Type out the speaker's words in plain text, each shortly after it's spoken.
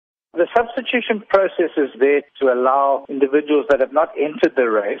The substitution process is there to allow individuals that have not entered the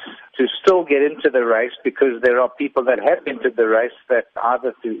race to still get into the race, because there are people that have entered the race that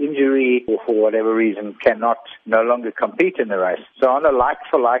either through injury or for whatever reason cannot no longer compete in the race. So on a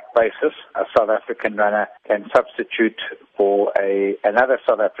like-for-like basis, a South African runner can substitute for another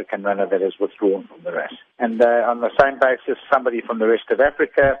South African runner that is withdrawn from the race. And on the same basis, somebody from the rest of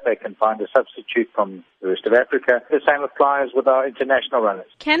Africa, they can find a substitute from the rest of Africa. The same applies with our international runners.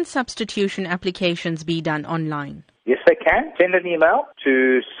 Can substitution applications be done online? Yes, they can. Send an email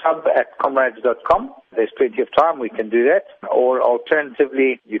to sub@comrades.com. There's plenty of time. We can do that. Or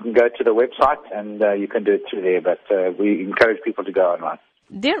alternatively, you can go to the website and you can do it through there. But we encourage people to go online.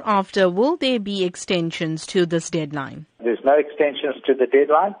 Thereafter, will there be extensions to this deadline? There's no extensions to the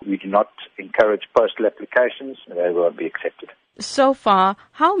deadline. We do not encourage postal applications. They won't be accepted. So far,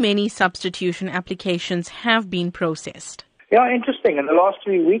 how many substitution applications have been processed? Yeah, interesting. In the last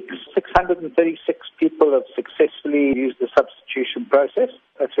 3 weeks, 636 people have successfully used the substitution process.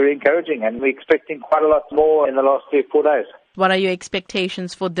 That's very encouraging, and we're expecting quite a lot more in the last 3 or 4 days. What are your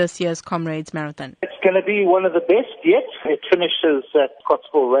expectations for this year's Comrades Marathon? It's going to be one of the best yet. It finishes at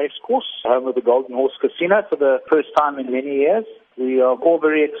Cotswold Racecourse, home of the Golden Horse Casino, for the first time in many years. We are all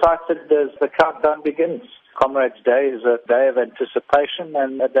very excited as the countdown begins. Comrades Day is a day of anticipation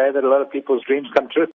and a day that a lot of people's dreams come true.